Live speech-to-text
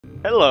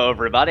Hello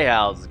everybody,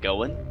 how's it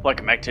going?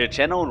 Welcome back to the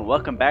channel and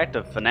welcome back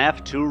to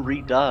Fnaf 2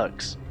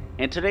 Redux.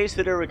 In today's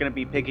video we're going to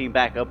be picking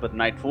back up with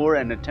Night 4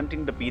 and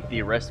attempting to beat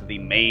the rest of the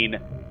main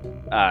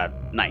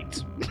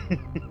nights.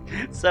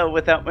 So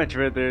without much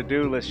further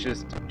ado, let's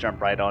just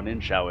jump right on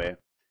in, shall we?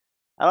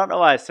 I don't know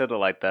why I said it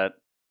like that.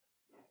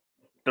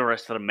 The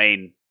rest of the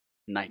main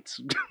nights.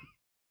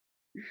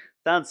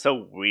 Sounds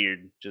so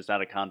weird, just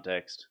out of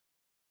context.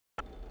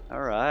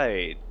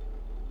 Alright.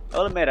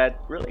 I'll admit, I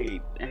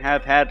really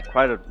have had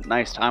quite a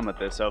nice time with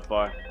this so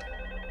far.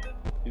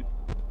 Dude,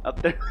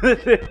 up there,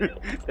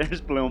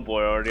 there's Bloom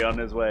Boy already on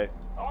his way.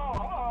 Oh,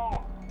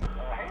 hello.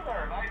 Hey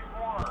there, Night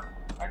 4.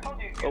 I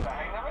told you to get the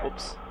hang of it.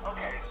 Oops.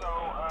 Okay, so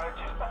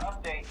just to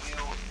update you,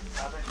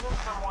 there's been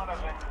somewhat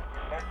of an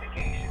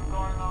investigation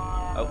going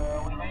on.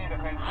 Oh. We may have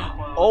had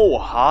to close. Oh,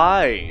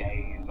 hi.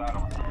 Days, I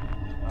don't know.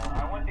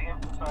 I want to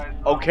emphasize.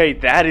 Okay,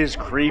 that is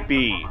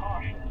creepy.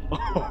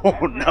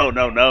 Oh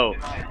no.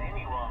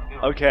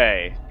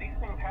 Okay.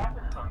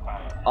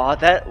 Oh,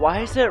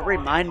 why does it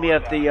remind me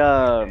of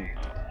the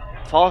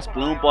false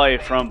Bloom Boy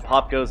from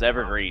Pop Goes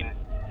Evergreen?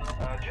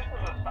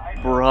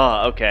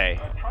 Bruh, okay.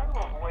 Try to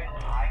avoid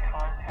eye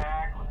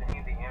contact with any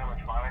of the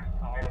animatronics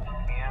if you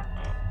can.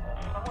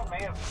 Someone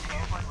may have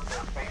tampered with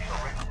their facial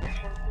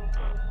recognition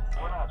systems.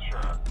 We're not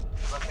sure.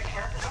 But the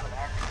characters have been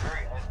acting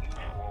very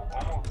unusual,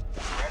 almost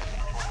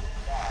aggressive towards the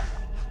staff.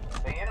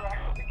 They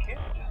interact with the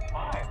kids just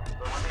fine,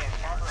 but when they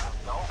encounter an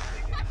adult,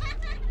 they just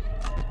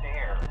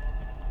stare.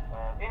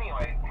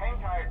 Anyway, hang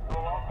tight, we'll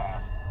all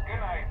pass. Good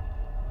night.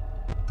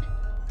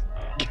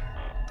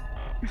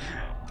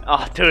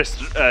 To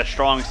a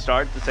strong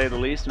start, to say the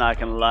least, not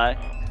gonna lie.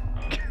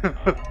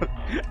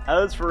 I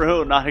was for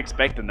real not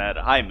expecting that.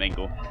 Hi,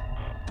 Mingle.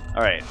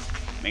 Alright,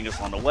 Mingle's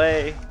on the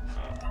way.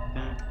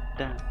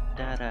 I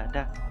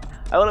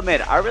will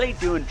admit, I really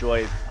do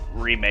enjoy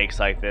remakes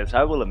like this,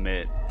 I will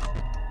admit.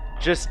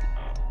 Just,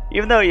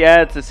 even though,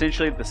 yeah, it's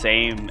essentially the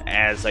same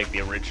as, like,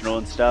 the original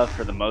and stuff,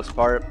 for the most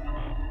part,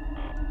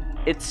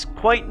 it's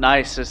quite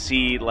nice to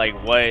see, like,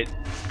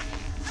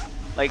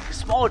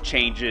 small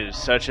changes,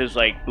 such as,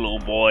 like,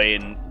 Bloom Boy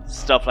and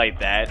stuff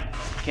like that,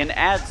 can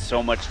add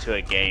so much to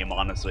a game,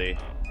 honestly.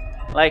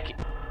 Like,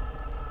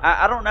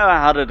 I don't know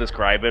how to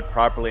describe it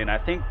properly, and I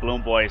think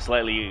Bloom Boy is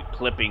slightly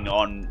clipping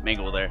on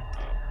Mingle there.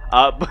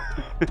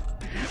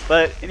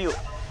 But, anyway.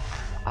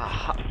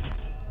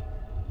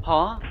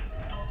 Huh?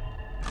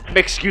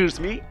 Excuse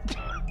me?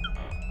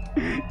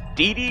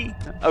 Dee Dee?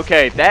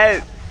 Okay,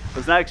 that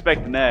was not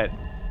expecting that.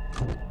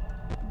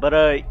 But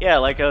yeah,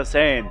 like I was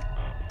saying,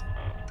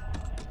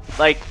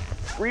 like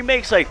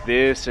remakes like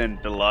this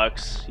and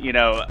Deluxe, you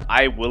know,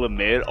 I will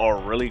admit are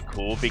really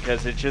cool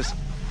because it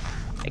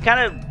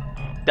kind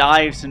of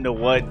dives into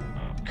what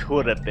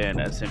could have been,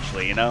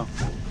 essentially, you know.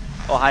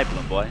 Oh, hi,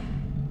 Bloom Boy.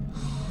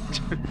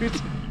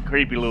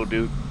 Creepy little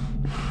dude.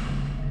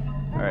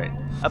 Alright,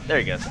 up there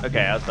he goes.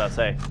 Okay, I was about to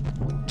say.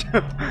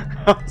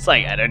 I was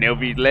like, I don't know if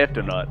he left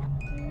or not.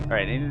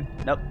 Alright,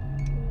 nope.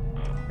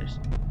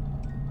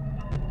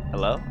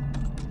 Hello?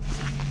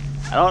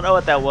 I don't know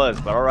what that was,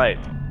 but alright.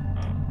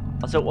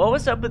 Also, what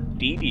was up with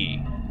Dee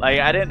Dee? Like,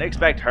 I didn't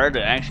expect her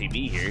to actually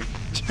be here.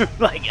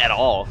 Like, at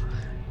all.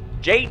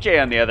 JJ,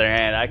 on the other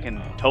hand, I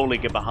can totally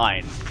get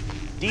behind.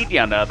 Dee Dee,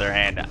 on the other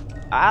hand,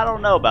 I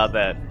don't know about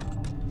that.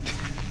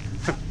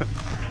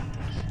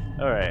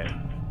 Alright.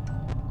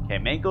 Okay,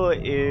 Mango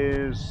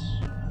is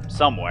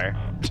somewhere.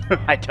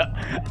 I don't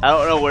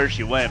know where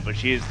she went, but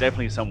she is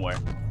definitely somewhere.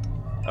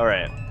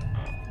 Alright.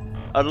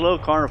 The little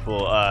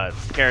carnival,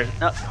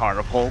 not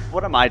carnival,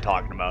 what am I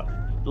talking about?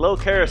 The little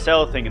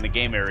carousel thing in the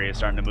game area is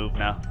starting to move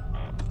now.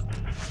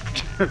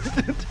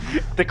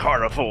 The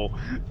carnival.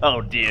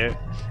 Oh dear.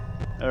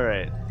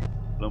 Alright.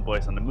 Bloom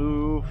Boy's on the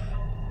move.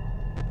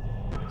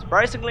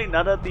 Surprisingly,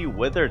 none of the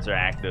Wizards are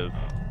active.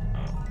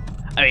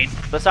 I mean,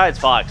 besides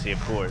Foxy,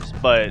 of course,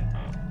 but...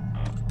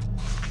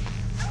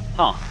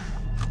 Huh.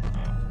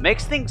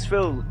 Makes things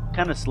feel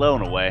kind of slow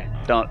in a way,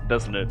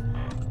 doesn't it?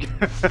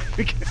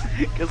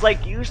 Because,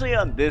 like, usually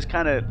on this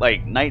kind of,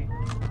 like, Night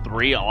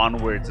 3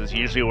 onwards is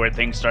usually where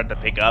things start to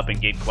pick up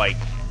and get quite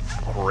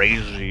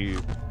crazy.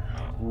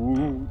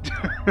 Ooh.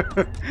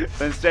 But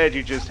instead,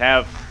 you just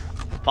have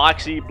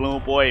Foxy,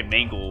 Bloom Boy, and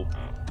Mingle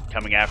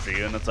coming after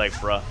you, and it's like,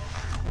 bruh.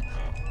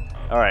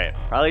 Alright,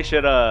 probably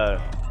should,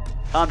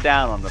 calm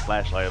down on the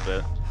flashlight a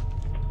bit.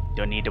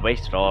 Don't need to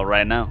waste it all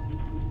right now.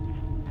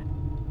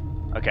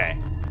 Okay.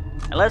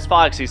 Unless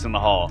Foxy's in the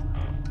hall.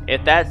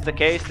 If that's the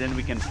case, then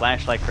we can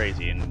flash like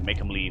crazy and make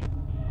him leave.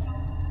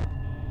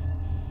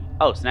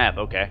 Oh, snap,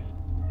 okay.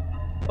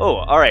 Oh,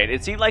 alright,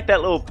 it seemed like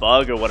that little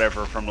bug or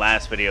whatever from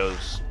last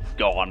video's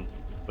gone.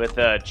 With,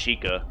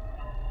 Chica.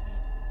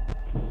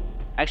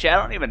 Actually,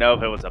 I don't even know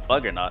if it was a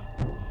bug or not.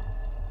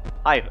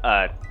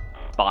 Hi,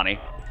 Bonnie.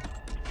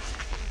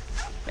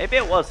 Maybe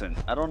it wasn't,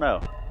 I don't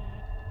know.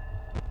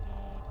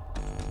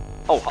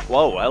 Oh,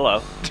 whoa,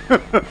 hello.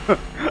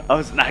 I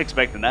was not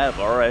expecting that,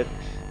 but alright.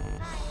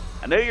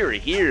 I know you were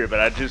here, but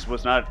I just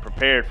was not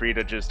prepared for you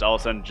to just all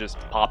of a sudden just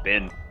pop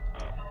in.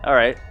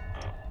 Alright.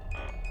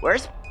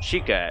 Where's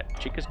Chica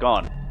at? Chica's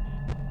gone.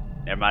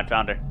 Never mind,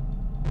 found her.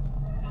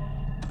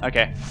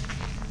 Okay.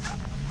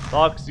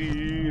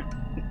 Foxy!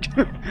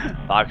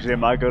 Foxy,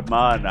 my good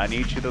man, I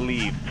need you to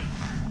leave.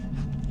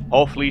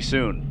 Hopefully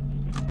soon.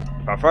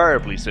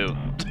 Preferably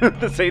soon,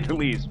 to say the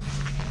least.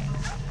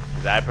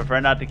 Because I prefer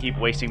not to keep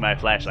wasting my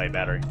flashlight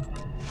battery.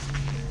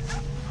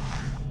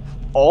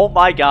 Oh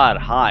my god,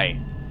 hi.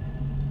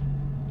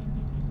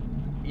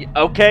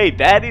 Okay,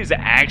 that is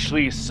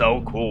actually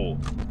so cool.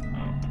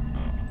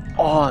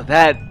 Oh,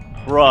 that,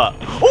 bruh.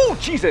 Oh,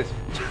 Jesus!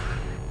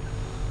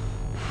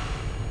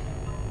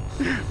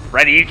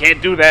 Freddy, you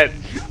can't do that.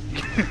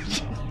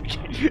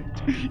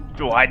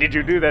 Why did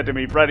you do that to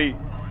me, Freddy?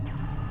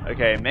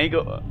 Okay,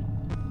 Mango...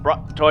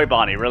 Toy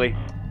Bonnie, really?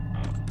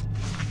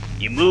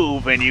 You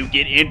move and you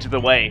get into the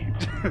way.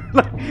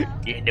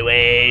 Get in the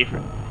way.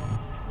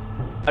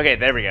 Okay,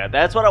 there we go.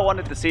 That's what I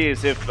wanted to see,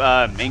 is if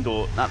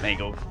Mangle... Not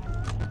Mangle.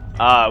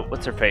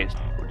 What's her face?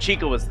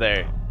 Chica was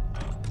there.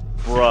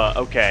 Bruh,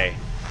 okay.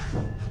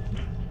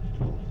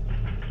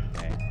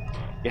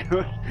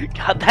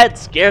 God, that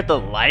scared the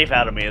life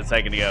out of me a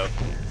second ago.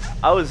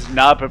 I was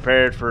not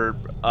prepared for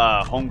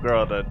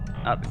homegirl to...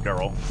 Not the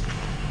girl.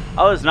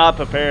 I was not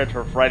prepared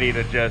for Freddy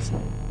to just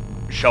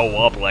show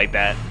up like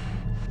that.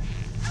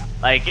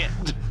 Like,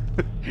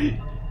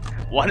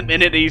 one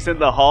minute he's in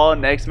the hall,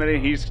 next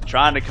minute he's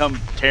trying to come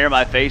tear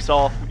my face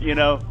off, you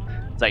know?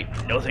 It's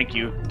like, no thank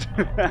you.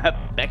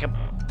 Back up.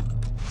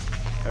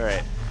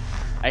 Alright.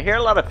 I hear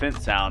a lot of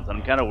fence sounds,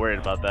 I'm kind of worried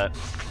about that.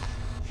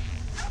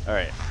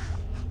 Alright.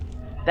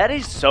 That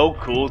is so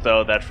cool,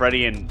 though, that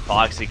Freddy and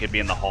Foxy could be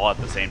in the hall at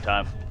the same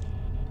time.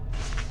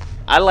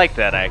 I like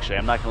that, actually.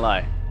 I'm not gonna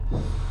lie.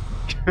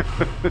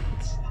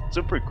 It's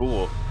super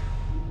cool.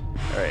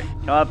 Alright,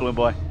 come on, Balloon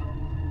Boy.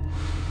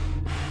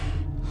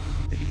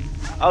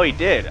 Oh, he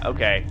did.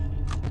 Okay.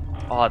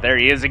 Oh, there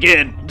he is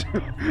again.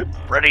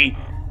 Freddy.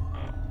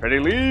 Freddy,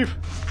 leave.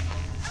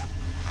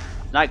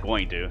 He's not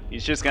going to.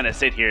 He's just gonna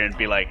sit here and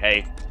be like,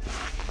 hey.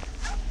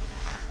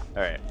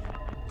 Alright.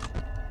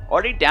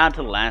 Already down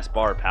to the last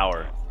bar of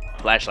power.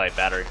 Flashlight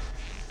battery.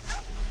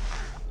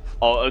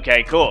 Oh,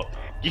 okay, cool.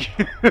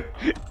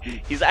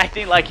 He's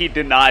acting like he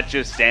did not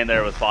just stand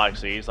there with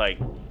Foxy. He's like,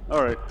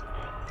 alright.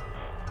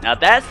 Now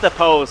that's the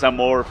pose I'm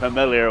more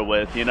familiar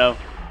with, you know?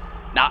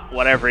 Not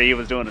whatever he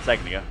was doing a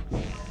second ago.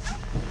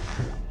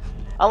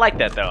 I like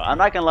that though, I'm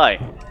not gonna lie.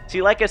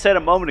 See, like I said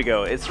a moment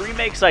ago, it's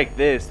remakes like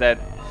this that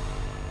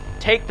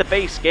take the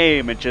base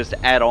game and just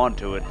add on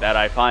to it that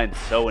I find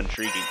so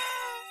intriguing.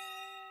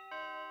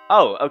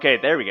 Oh, okay,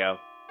 there we go.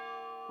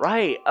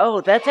 Right,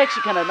 oh, that's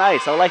actually kind of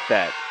nice, I like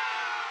that.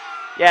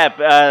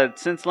 Yeah,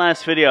 since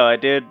last video, I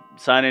did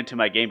sign into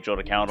my Game Jolt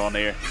account on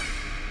there.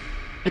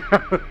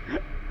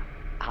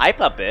 Hi,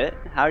 Puppet.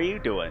 How are you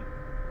doing?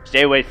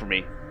 Stay away from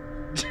me.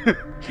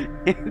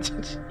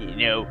 You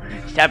know,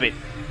 stop it.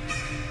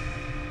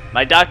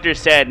 My doctor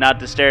said not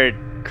to stare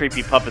at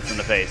creepy puppets in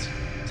the face,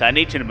 so I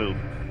need you to move.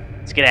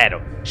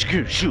 Skedaddle.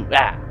 Shoo, shoo,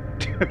 ah.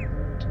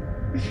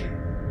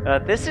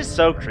 This is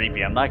so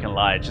creepy, I'm not gonna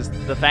lie. It's just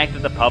the fact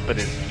that the puppet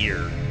is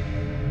here.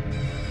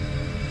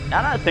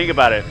 Now that I think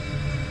about it,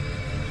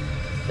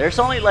 there's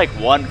only like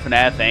one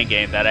FNAF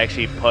endgame that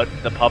actually put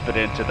the puppet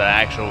into the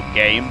actual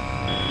game.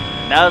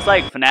 And that was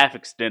like FNAF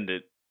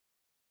Extended.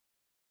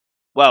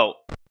 Well,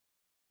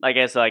 I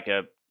guess like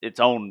its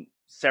own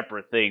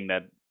separate thing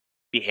that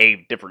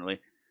behaved differently.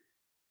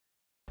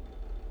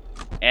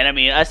 And I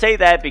mean, I say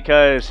that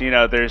because, you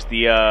know, there's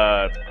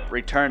the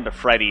Return to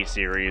Freddy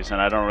series,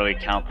 and I don't really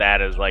count that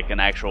as like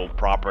an actual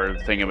proper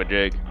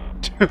thingamajig.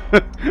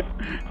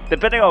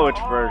 Depending on which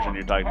version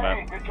you're talking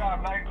about. Good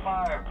job, night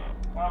 5.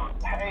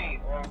 Hey,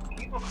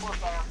 keep a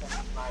close eye on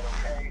things tonight,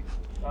 okay?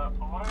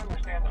 From what I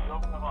understand, the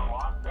building is on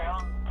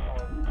lockdown.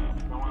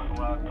 No one is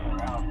allowed in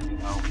or out, you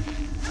know,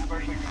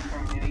 especially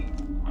concerning any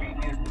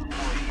previous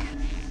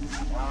employees.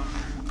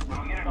 When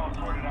we get it all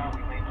sorted out,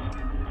 we may move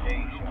it to the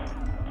day shift.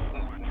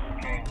 This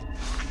became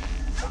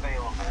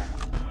available.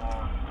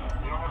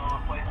 We don't have a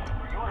replacement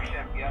for your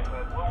shift yet,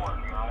 but we're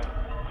working on it.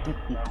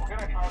 We're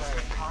going to try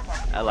to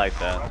contact the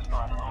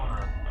restaurant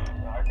owner.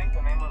 I think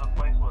the name of the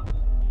place was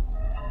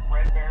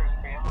Red Bear's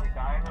Family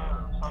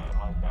Diner or something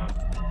like that. It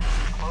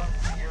closed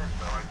a year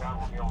ago. I doubt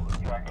we'll be able to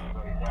track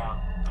anybody down.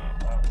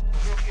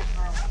 We'll just get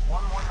through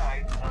one more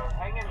night.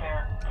 Hang in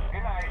there.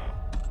 Good night.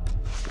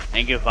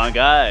 Thank you, fun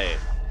guy.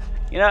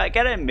 You know, I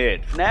gotta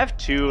admit, FNAF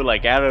 2,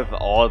 like, out of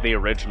all the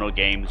original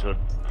games, would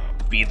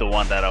be the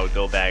one that I would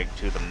go back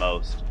to the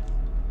most.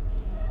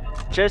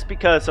 Just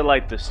because of,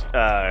 like, the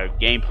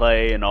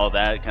gameplay and all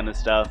that kind of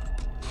stuff.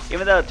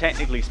 Even though,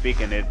 technically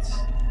speaking, it's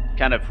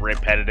kind of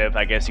repetitive,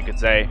 I guess you could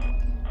say.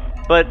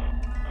 But,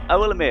 I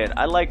will admit,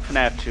 I like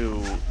FNAF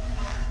 2.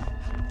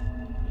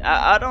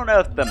 I don't know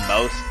if the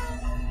most...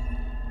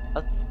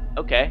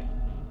 okay.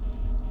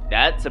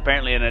 That's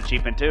apparently an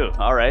achievement too.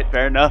 Alright,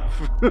 fair enough.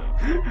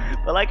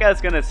 But like I was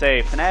gonna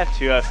say, FNAF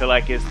 2 I feel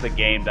like is the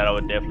game that I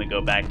would definitely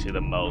go back to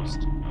the most.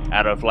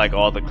 Out of like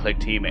all the Click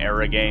Team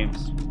era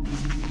games.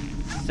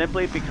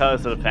 Simply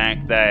because of the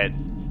fact that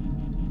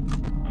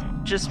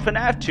just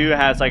FNAF 2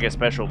 has like a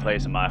special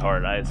place in my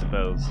heart, I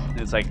suppose.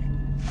 It's like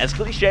As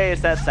cliche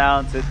as that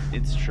sounds,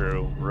 it's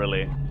true,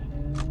 really.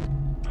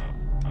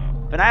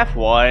 FNAF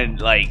 1,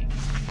 like,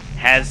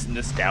 has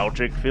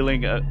nostalgic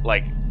feeling,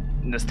 like,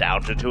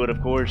 nostalgia to it,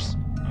 of course.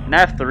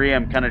 FNAF 3,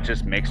 I'm kind of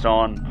just mixed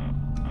on.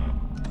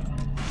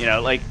 You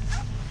know, like,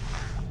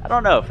 I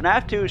don't know,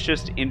 FNAF 2 is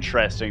just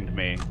interesting to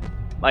me.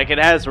 Like, it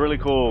has really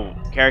cool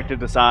character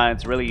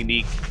designs, really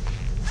unique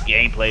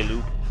gameplay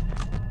loop.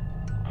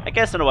 I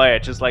guess in a way, I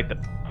just like the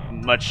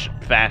much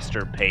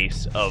faster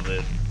pace of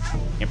it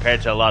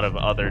compared to a lot of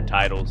other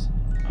titles.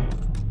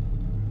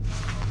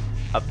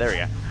 Up there we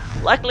go.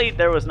 Luckily,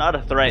 there was not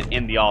a threat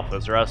in the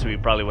office, or else we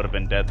probably would have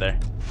been dead there.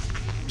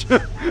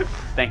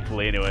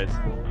 Thankfully, anyways.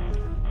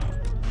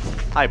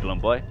 Hi, Bloom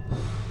Boy.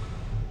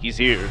 He's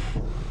here.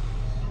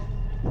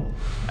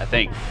 I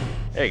think.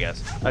 There he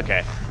goes. Okay.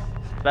 I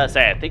was about to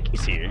say, I think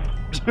he's here.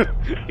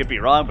 Could be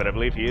wrong, but I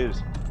believe he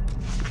is.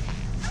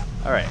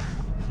 Alright.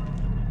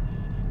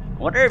 I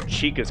wonder if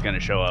Chica's gonna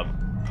show up.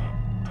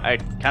 I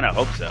kind of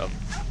hope so.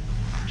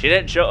 She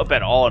didn't show up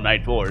at all in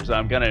Night 4, so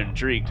I'm kind of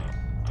intrigued.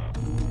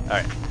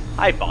 Alright.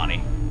 Hi,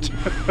 Bonnie.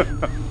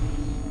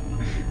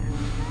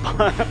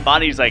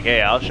 Bonnie's like,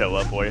 hey, I'll show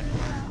up for you.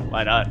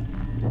 Why not?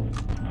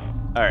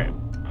 Alright.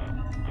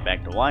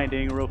 Back to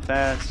winding real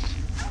fast.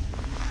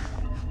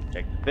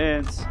 Check the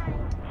fence.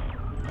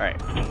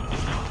 Alright.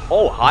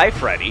 Oh, hi,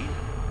 Freddy.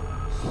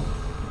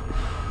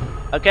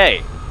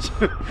 Okay.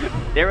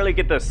 Didn't really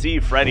get to see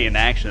Freddy in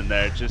action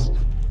there. Just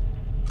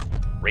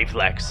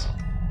reflex.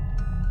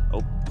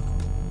 Oh.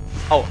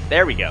 Oh,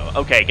 there we go.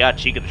 Okay, got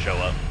Chica to show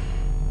up.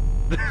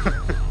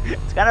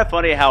 It's kind of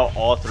funny how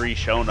all three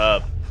showed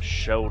up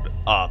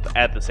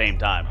at the same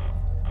time.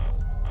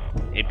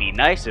 It'd be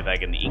nice if I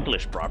can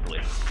English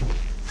properly.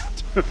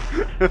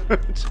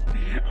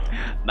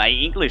 My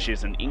English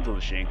isn't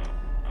Englishing.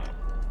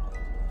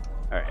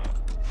 Alright.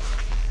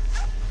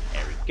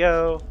 There we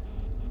go.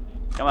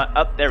 Come on,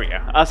 up, there we go.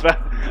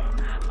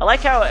 I like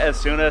how as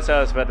soon as I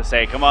was about to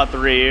say, come on,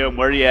 3 of them,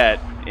 where you at?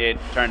 It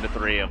turned to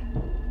 3 of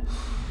them.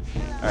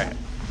 Alright.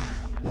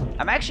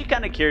 I'm actually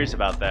kind of curious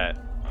about that.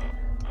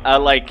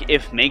 Like,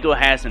 if Mango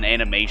has an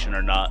animation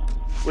or not.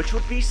 Which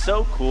would be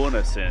so cool in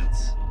a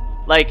sense.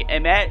 Like,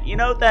 you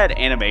know that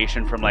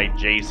animation from, like,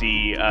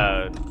 JC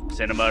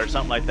Cinema or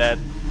something like that?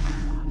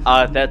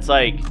 That's,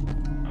 like,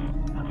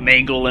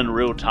 Mangle in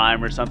real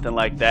time or something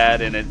like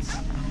that, and it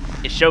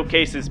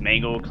showcases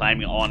Mangle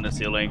climbing on the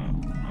ceiling.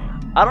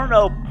 I don't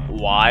know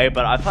why,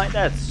 but I find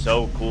that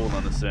so cool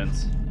in a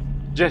sense.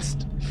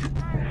 Just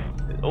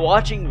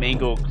watching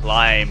Mangle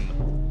climb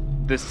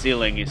the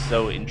ceiling is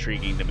so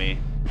intriguing to me.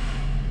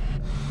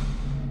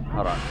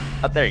 Hold on.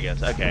 Up there he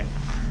goes. Okay.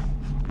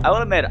 I will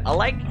admit, I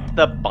like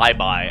the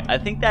bye-bye. I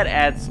think that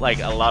adds, like,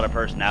 a lot of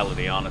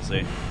personality,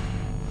 honestly.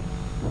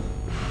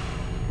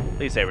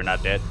 Please say we're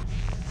not dead.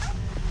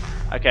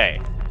 Okay.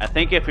 I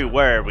think if we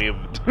were, we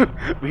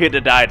would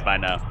have died by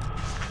now.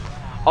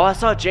 Oh, I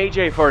saw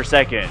JJ for a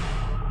second.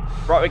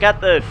 Bro, we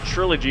got the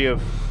trilogy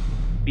of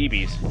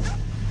BBs.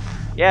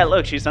 Yeah,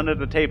 look, she's under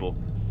the table.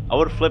 I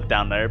would have flipped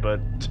down there,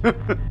 but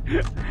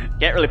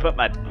can't really put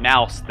my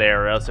mouse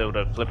there or else it would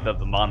have flipped up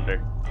the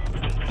monitor.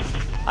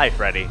 Hi,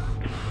 Freddy.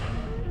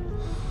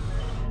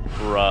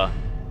 Bruh.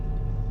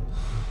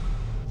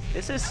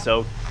 This is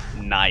so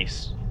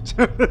nice.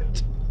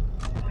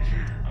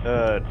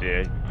 Oh,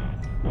 dear.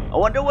 I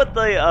wonder what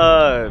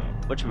the,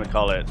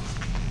 whatchamacallit,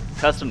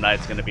 custom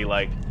night's gonna be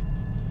like.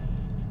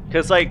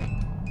 Cause, like,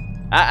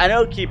 I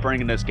know I keep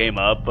bringing this game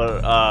up,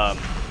 but,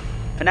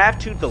 FNAF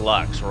 2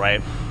 Deluxe,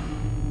 right?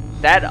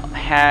 That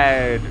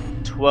had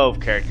 12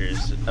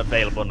 characters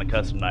available in the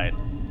custom night,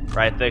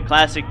 right? The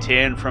classic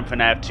 10 from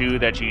FNAF 2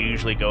 that you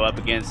usually go up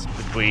against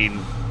between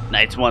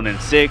nights 1 and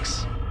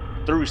 6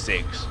 through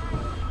 6.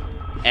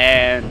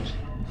 And,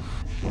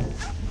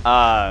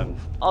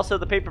 also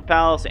the Paper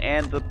Pals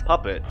and the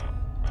Puppet,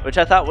 which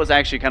I thought was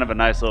actually kind of a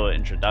nice little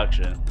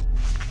introduction.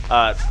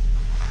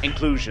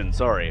 Inclusion,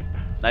 sorry.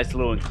 Nice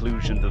little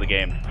inclusion to the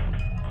game.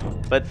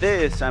 But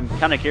this, I'm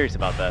kind of curious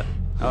about that.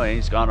 Oh,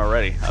 he's gone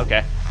already.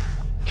 Okay.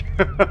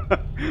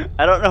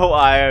 I don't know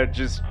why, I was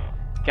just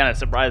kind of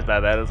surprised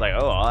by that. It's like,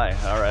 oh, hi,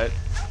 alright.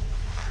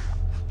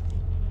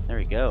 There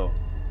we go.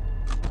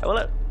 Oh,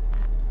 well,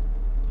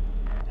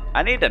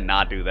 I need to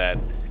not do that.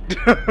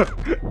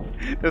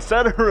 The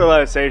sudden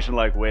realization,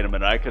 like, wait a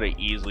minute, I could have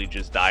easily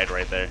just died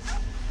right there.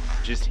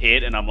 Just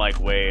hit, and I'm like,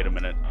 wait a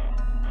minute.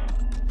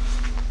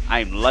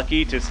 I'm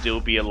lucky to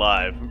still be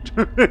alive.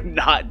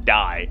 Not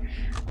die.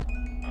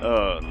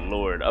 Oh,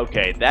 Lord.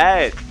 Okay,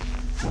 that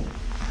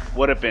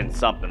would have been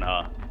something,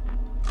 huh?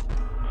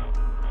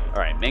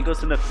 Alright,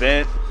 Mango's in the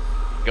vent.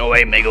 Go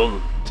away,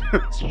 Mango.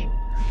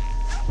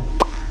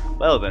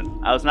 Well then,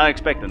 I was not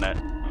expecting that.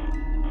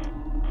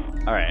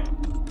 Alright.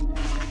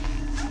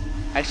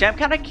 Actually, I'm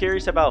kind of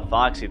curious about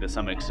Foxy to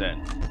some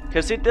extent.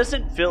 Because it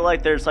doesn't feel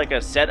like there's like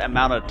a set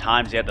amount of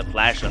times you have to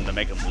flash him to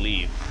make him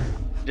leave.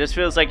 It just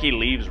feels like he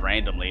leaves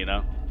randomly, you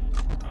know?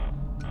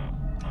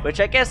 Which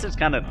I guess is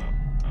kind of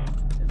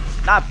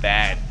not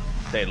bad,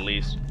 to say the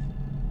least.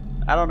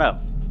 I don't know.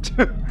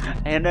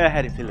 I don't know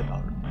how to feel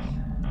about it.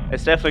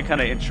 It's definitely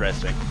kind of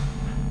interesting.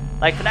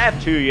 Like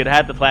FNAF 2, you'd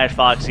have to flash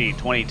Foxy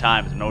 20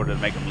 times in order to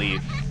make him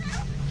leave.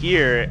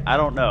 Here, I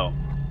don't know.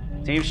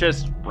 Seems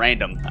just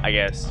random, I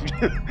guess.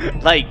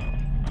 Like,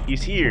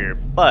 he's here,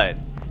 but...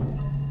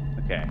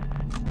 Okay.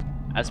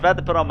 I was about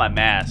to put on my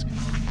mask.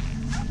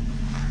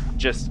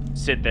 Just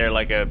sit there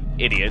like a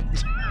idiot.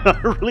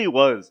 I really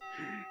was.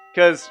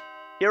 Because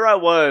here I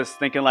was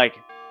thinking like,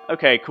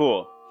 okay,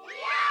 cool.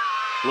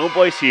 Little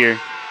boy's here.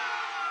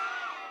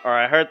 Or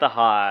I heard the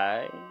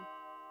hi.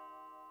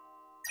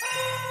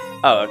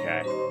 Oh,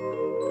 okay.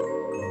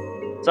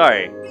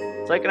 Sorry.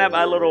 So I can have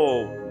my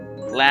little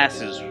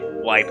glasses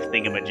wipe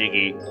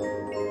thingamajiggy.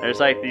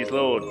 There's like these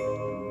little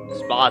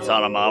spots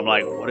on them. I'm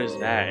like, what is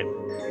that?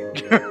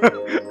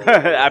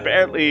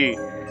 Apparently...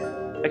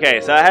 Okay,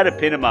 so I had a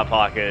pin in my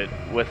pocket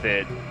with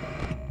it.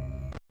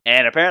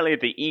 And apparently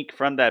the ink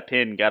from that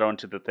pin got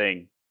onto the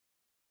thing.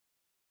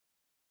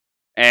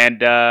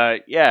 And,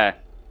 yeah.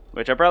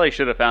 Which I probably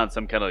should have found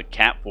some kind of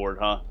cap for it,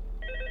 huh?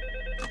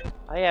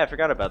 Oh yeah, I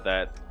forgot about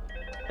that.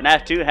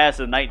 FNAF 2 has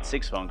the Night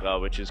 6 phone call,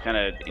 which is kind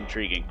of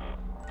intriguing.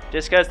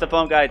 Just because the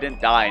phone guy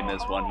didn't die in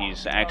this one,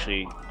 he's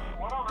actually...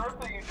 What on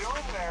earth are you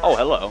doing there? Oh,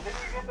 hello. Did you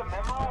get the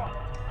memo?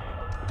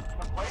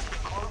 The place is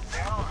closed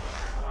down,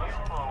 at least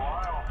for a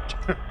while.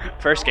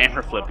 First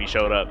gamer flip, he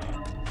showed up.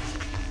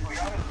 We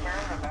got his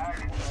spare in the back,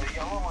 the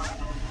yellow one.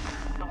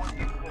 Someone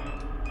used it.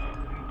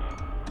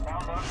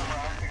 Found those that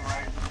were acting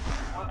right.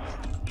 Listen,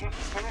 just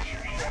finish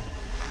your shift.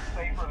 It's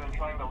safer than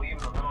trying to leave in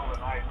the middle of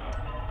the night.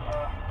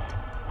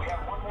 We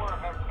have one more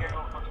event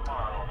scheduled for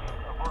tomorrow,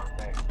 a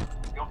birthday.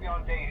 You'll be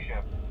on day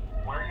shift.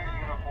 Wear your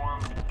uniform.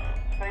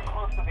 Stay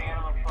close to the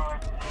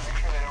animatronics and make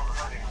sure they don't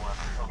hurt anyone,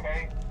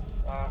 okay?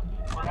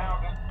 For now,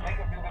 just make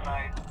it through the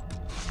night.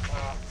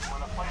 When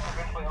the place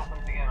eventually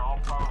opens again, I'll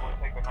probably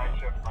take the night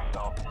shift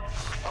myself.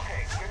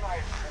 Okay, good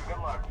night and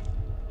good luck.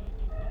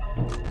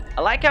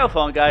 I like how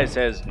Phone Guy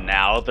says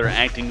now they're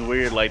acting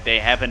weird, like they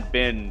haven't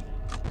been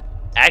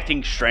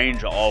acting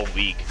strange all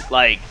week.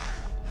 Like,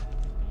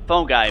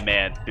 Phone Guy,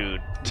 man,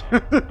 dude.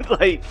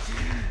 Like,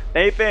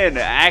 they've been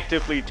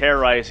actively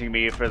terrorizing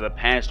me for the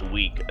past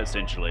week,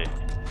 essentially.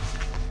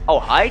 Oh,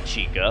 hi,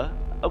 Chica.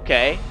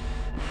 Okay.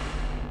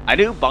 I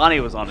knew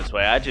Bonnie was on his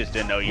way, I just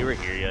didn't know you were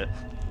here yet.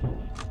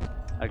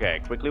 Okay,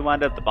 quickly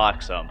wind up the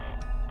box some.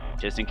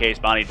 Just in case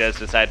Bonnie does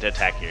decide to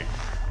attack here.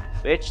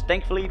 Which,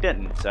 thankfully,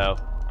 didn't, so...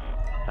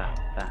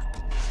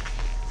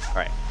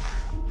 Alright.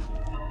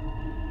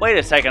 Wait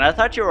a second, I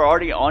thought you were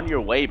already on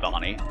your way,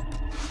 Bonnie.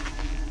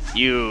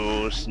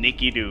 You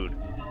sneaky dude.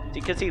 See,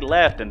 because he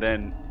left and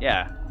then,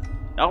 yeah.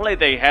 Normally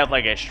they have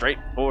like a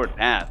straightforward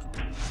path.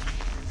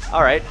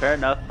 Alright, fair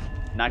enough.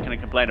 Not gonna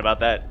complain about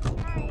that.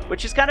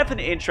 Which is kind of an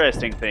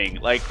interesting thing,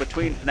 like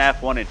between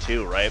FNAF 1 and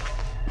 2, right?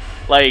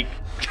 Like,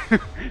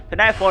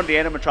 FNAF 1, the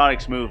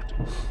animatronics moved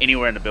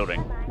anywhere in the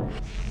building.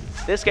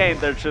 This game,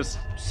 they're just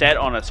set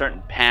on a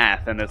certain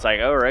path, and it's like,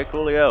 alright,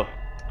 coolio.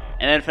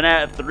 And then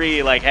FNAF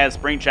 3, like, has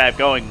Springtrap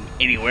going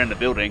anywhere in the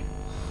building.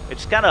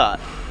 It's kind of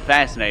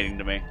fascinating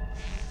to me.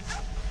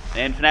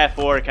 And FNAF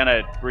 4 kind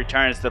of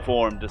returns to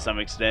form to some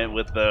extent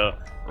with the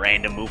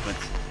random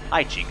movements.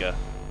 Hi, Chica.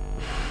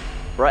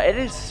 Bro, it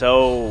is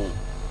so...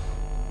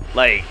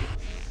 Like...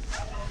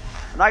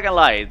 I'm not gonna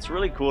lie, it's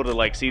really cool to,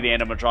 like, see the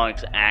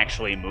animatronics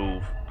actually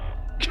move.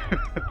 I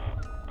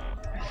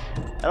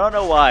don't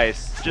know why,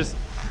 it's just...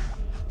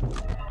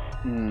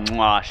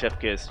 Mwah, chef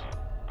kiss.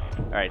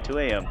 Alright, 2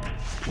 a.m.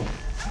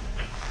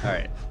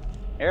 Alright.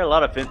 There are a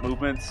lot of Fint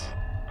movements.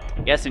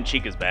 Guessing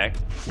Chica's back.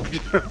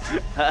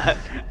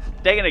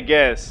 Taking a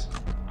guess.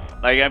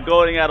 Like, I'm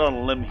going out on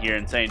a limb here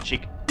and saying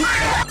Chica...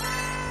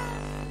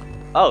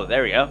 Oh,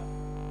 there we go.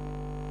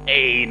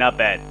 Hey, not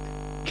bad.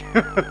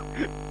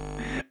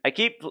 I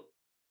keep...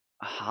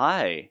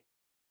 Hi.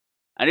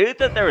 I knew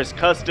that there was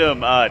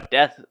custom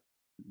death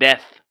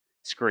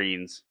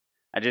screens.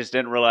 I just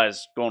didn't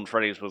realize Golden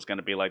Freddy's was going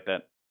to be like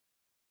that.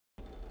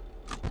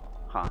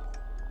 Huh.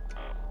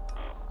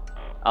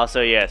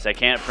 Also, yes, I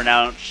can't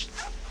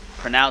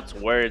pronounce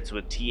words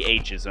with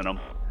THs in them.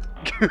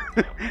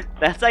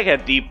 That's like a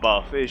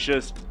debuff. It's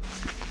just...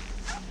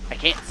 I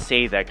can't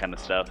say that kind of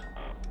stuff.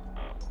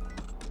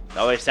 It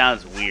always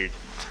sounds weird.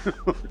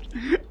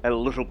 A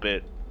little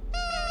bit.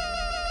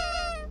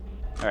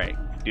 Alright,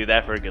 do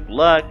that for good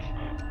luck.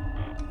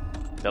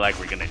 Feel like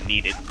we're gonna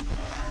need it.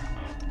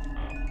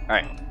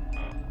 Alright.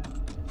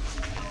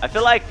 I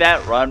feel like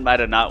that run might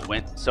have not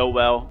went so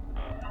well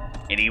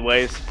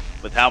anyways,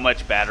 with how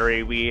much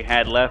battery we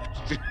had left.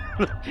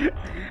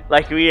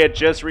 Like, we had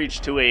just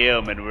reached 2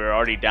 a.m. and we were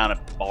already down a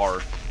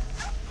bar.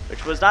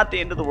 Which was not the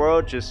end of the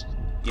world, just,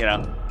 you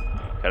know,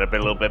 could have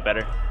been a little bit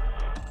better.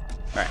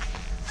 Alright.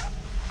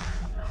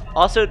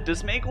 Also,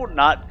 does Mangle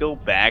not go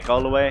back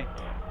all the way?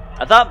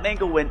 I thought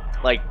Mangle went,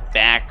 like,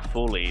 back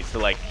fully to,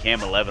 like,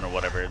 Cam 11 or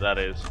whatever that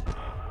is.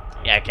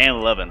 Yeah, Cam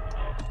 11.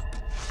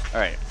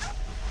 Alright.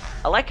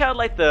 I like how,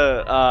 like,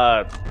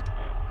 the,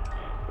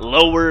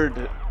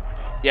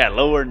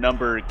 lower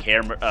number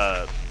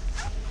camera,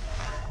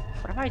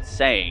 what am I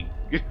saying?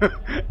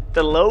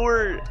 The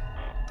lower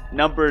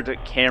numbered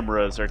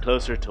cameras are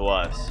closer to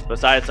us,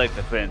 besides, like,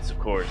 the fence, of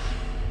course.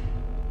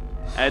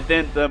 And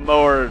then the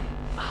more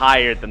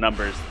higher the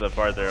numbers, the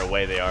farther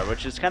away they are,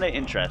 which is kind of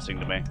interesting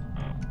to me.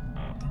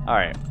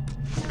 Alright.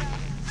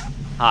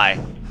 Hi.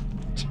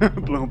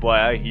 Bloom Boy,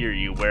 I hear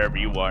you wherever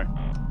you are.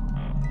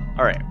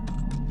 Alright.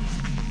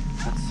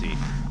 Let's see.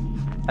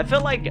 I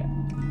feel like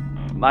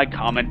my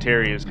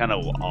commentary is kind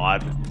of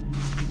odd.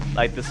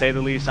 Like, to say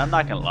the least, I'm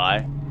not gonna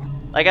lie.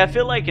 Like, I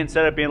feel like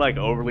instead of being, like,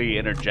 overly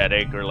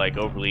energetic or, like,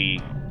 overly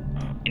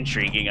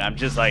intriguing, I'm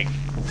just, like,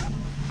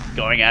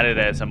 going at it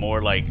as a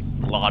more, like,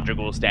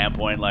 logical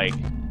standpoint, like,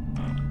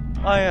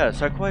 oh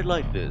yes, I quite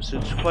like this.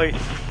 It's quite...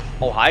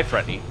 Oh, hi,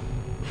 Freddy.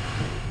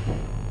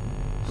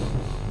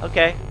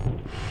 Okay.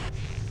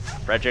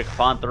 Frederick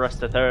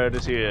Fonthrust III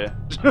is here.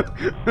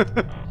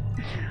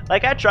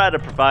 Like, I try to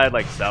provide,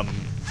 like, some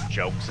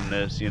jokes in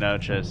this, you know,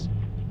 just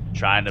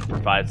trying to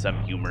provide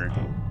some humor.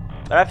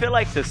 But I feel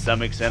like to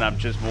some extent I'm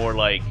just more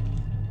like,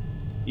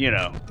 you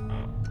know,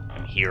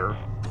 I'm here.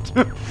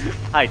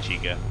 Hi,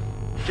 Chica.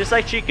 Just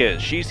like Chica,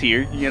 she's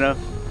here, you know.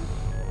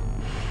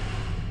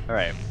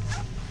 Alright.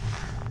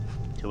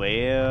 2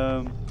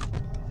 a.m.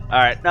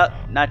 Alright, no,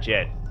 not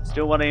yet.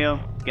 Still 1 a.m.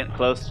 Getting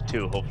close to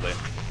 2, hopefully.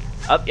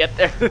 Oh, yep,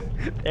 there,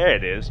 there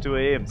it is. 2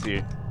 a.m.'s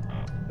here.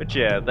 But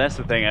yeah, that's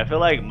the thing. I feel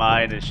like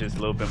mine is just a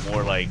little bit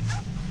more, like,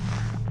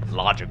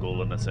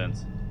 logical in a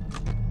sense.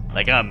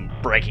 Like, I'm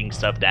breaking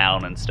stuff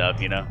down and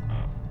stuff, you know?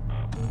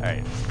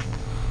 Alright.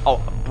 Oh,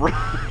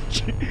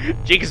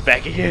 bruh. Jake is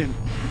back again.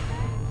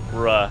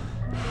 Bruh.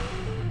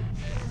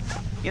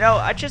 You know,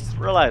 I just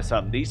realized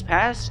something. These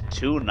past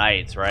 2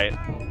 nights, right?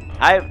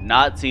 I have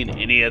not seen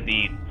any of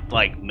the,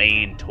 like,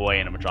 main toy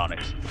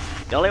animatronics.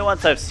 The only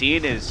ones I've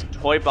seen is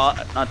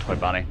not Toy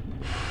Bonnie.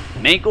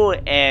 Mangle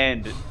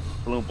and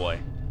Bloom Boy.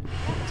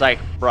 It's like,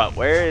 bruh,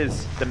 where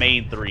is the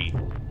main 3?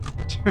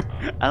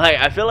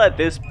 I feel at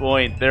this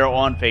point they're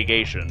on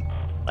vacation.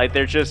 Like,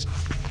 they're just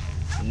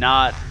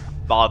not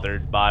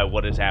bothered by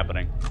what is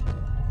happening.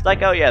 It's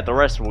like, oh yeah, the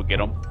rest will get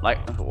them. Like,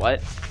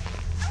 what?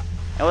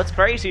 And what's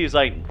crazy is,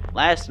 like,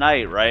 last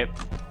night, right?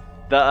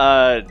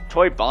 The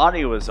Toy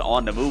Bonnie was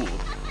on the move.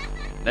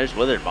 There's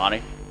Withered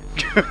Bonnie.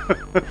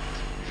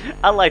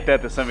 I like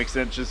that to some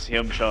extent, just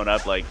him showing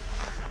up like,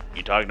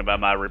 you talking about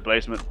my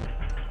replacement?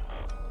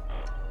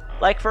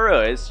 Like, for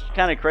real, it's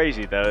kind of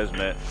crazy though, isn't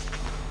it?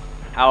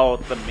 How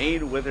the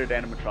main Withered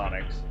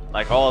animatronics,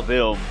 like all of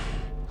them,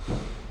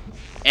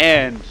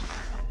 and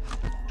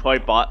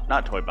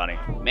not Toy Bonnie,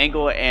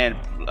 Mangle and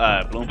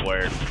Bloom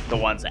Boy are the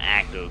ones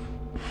active,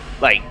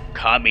 like,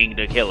 coming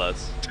to kill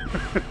us.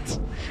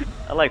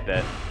 I like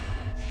that.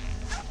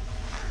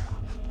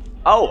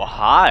 Oh,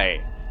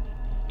 hi.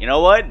 You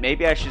know what?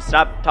 Maybe I should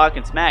stop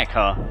talking smack,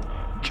 huh?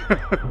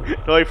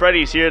 Toy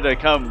Freddy's here to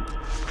come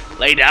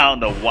lay down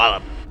the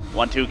wallop.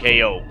 1-2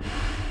 KO.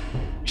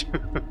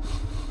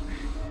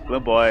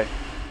 Bloom Boy.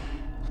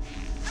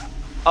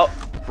 Oh,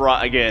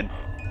 bruh, again.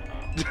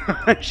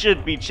 I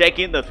should be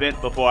checking the fence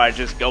before I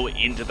just go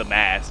into the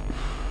mask.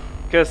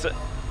 Because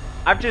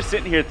I'm just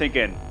sitting here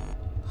thinking,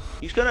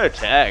 he's gonna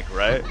attack,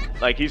 right?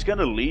 Like, he's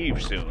gonna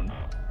leave soon.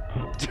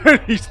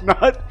 He's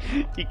not.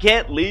 He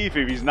can't leave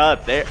if he's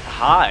not there.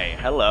 Hi,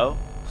 hello.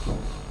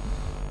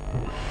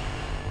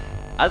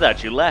 I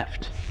thought you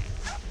left.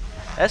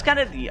 That's kind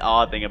of the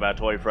odd thing about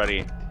Toy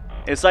Freddy.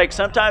 It's like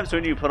sometimes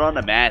when you put on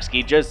a mask,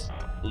 he just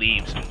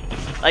leaves.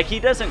 Like, he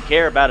doesn't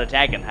care about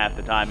attacking half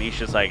the time. He's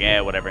just like, eh,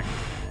 whatever.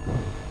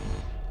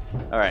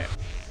 Alright.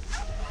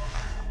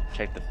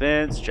 Check the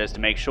fence just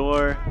to make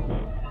sure.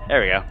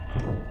 There we go.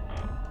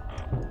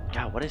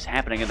 God, what is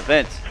happening in the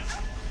fence?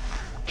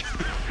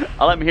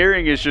 All I'm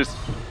hearing is just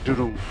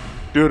doo-doo,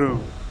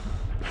 doo-doo.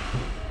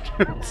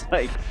 It's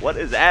like, what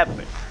is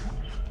happening?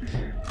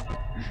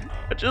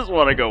 I just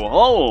want to go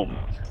home.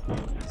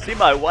 See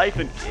my wife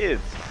and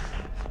kids.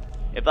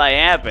 If I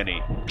have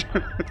any.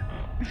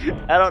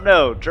 I don't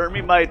know.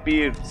 Jeremy might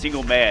be a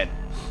single man.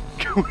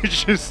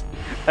 Which is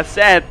a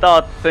sad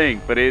thought to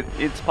think, but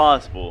it's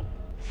possible.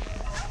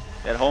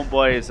 That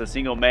homeboy is a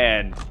single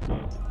man.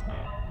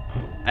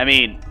 I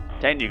mean,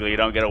 technically you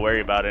don't gotta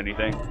worry about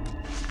anything.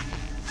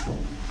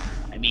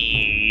 I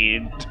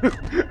mean...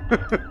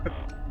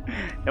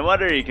 No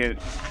wonder he can...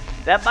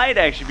 That might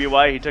actually be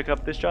why he took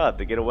up this job,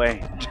 to get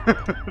away.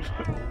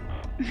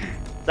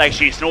 It's like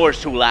she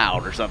snores too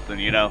loud or something,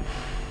 you know?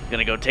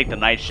 Gonna go take the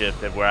night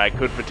shift where I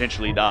could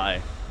potentially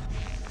die.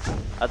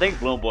 I think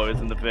Bloom Boy was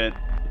in the vent.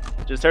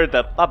 Just heard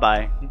the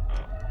bye-bye.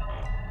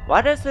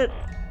 Why does it...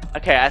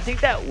 Okay, I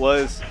think that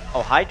was...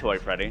 Oh, hi, Toy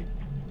Freddy.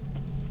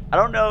 I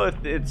don't know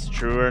if it's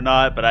true or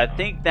not, but I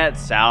think that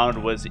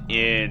sound was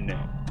in...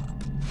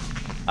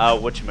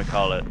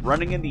 whatchamacallit?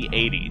 Running in the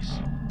 80s.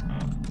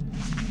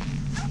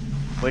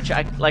 Which,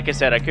 like I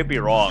said, I could be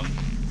wrong.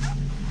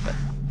 But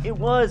it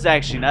was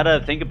actually, now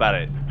that I think about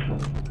it.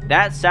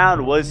 That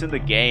sound was in the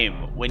game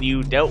when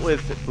you dealt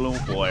with Bloom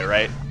Boy,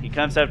 right? He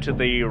comes up to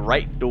the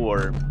right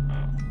door,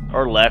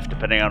 or left,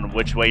 depending on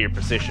which way you're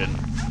positioned.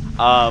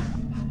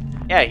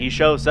 Yeah, he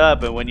shows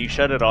up, and when you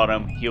shut it on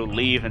him, he'll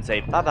leave and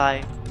say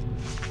bye-bye.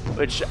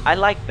 Which, I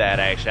like that,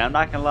 actually. I'm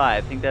not gonna lie,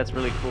 I think that's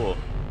really cool.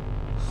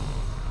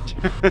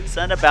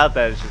 Something about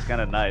that is just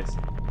kind of nice.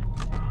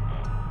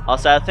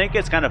 Also, I think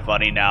it's kind of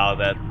funny now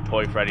that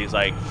Toy Freddy's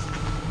like,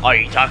 "Oh,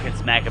 you talking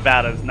smack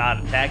about us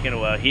not attacking?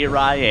 Well, here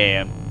I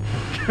am."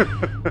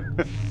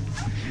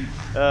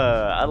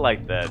 I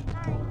like that.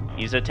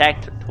 He's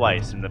attacked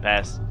twice in the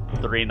past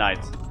 3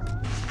 nights.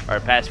 Or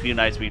past few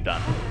nights we've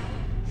done.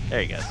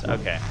 There he goes.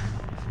 Okay.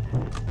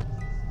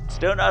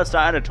 Still not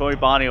assigned a Toy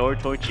Bonnie or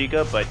Toy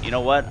Chica, but you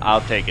know what?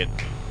 I'll take it.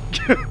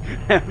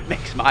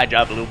 Makes my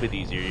job a little bit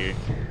easier here.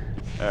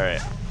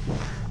 Alright.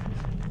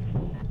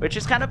 Which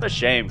is kind of a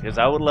shame, because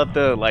I would love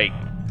to, like,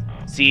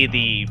 see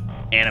the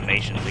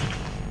animations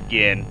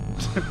again.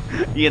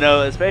 You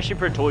know, especially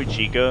for Toy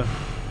Chica.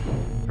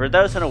 For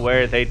those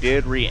unaware, they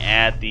did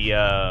re-add the,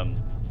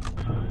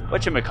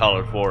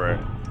 whatchamacallit for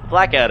her.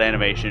 Blackout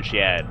animation she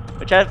had.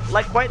 Which I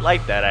quite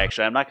like that,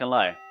 actually. I'm not gonna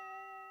lie.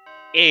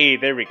 Hey,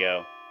 there we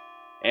go.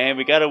 And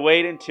we gotta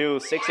wait until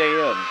 6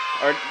 a.m.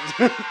 Or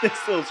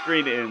this little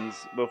screen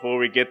ends before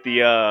we get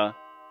the,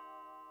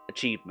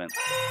 achievement.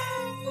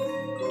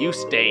 You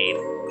stayed.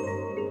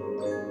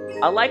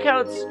 I like how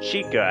it's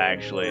Chica,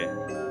 actually.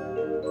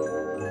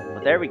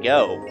 But there we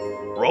go.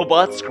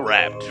 Robot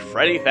scrapped.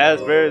 Freddy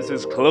Fazbear's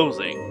is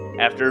closing.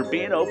 After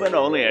being open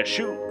only a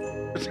shoot.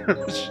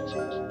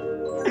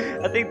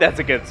 I think that's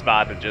a good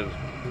spot to just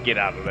get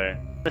out of there.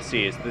 Let's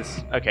see, is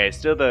this... Okay,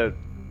 still the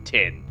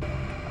tin.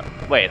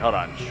 Wait, hold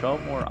on. Show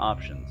more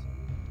options.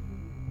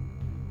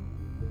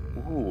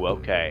 Ooh,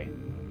 okay.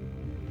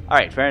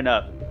 Alright, fair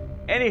enough.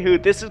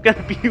 Anywho, this is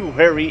gonna be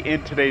where we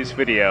end today's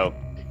video.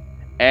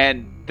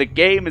 And the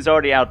game is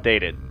already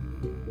outdated.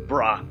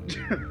 Bruh.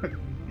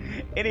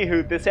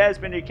 Anywho, this has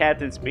been your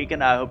captain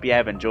speaking. I hope you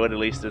have enjoyed at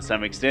least to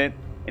some extent.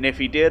 And if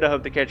you did, I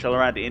hope to catch you all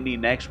around in the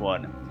next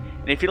one.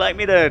 And if you'd like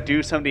me to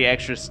do some of the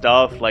extra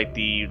stuff, like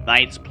the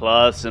Nights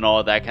Plus and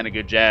all that kind of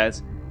good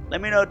jazz,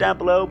 let me know down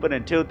below. But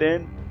until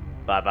then,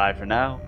 bye-bye for now.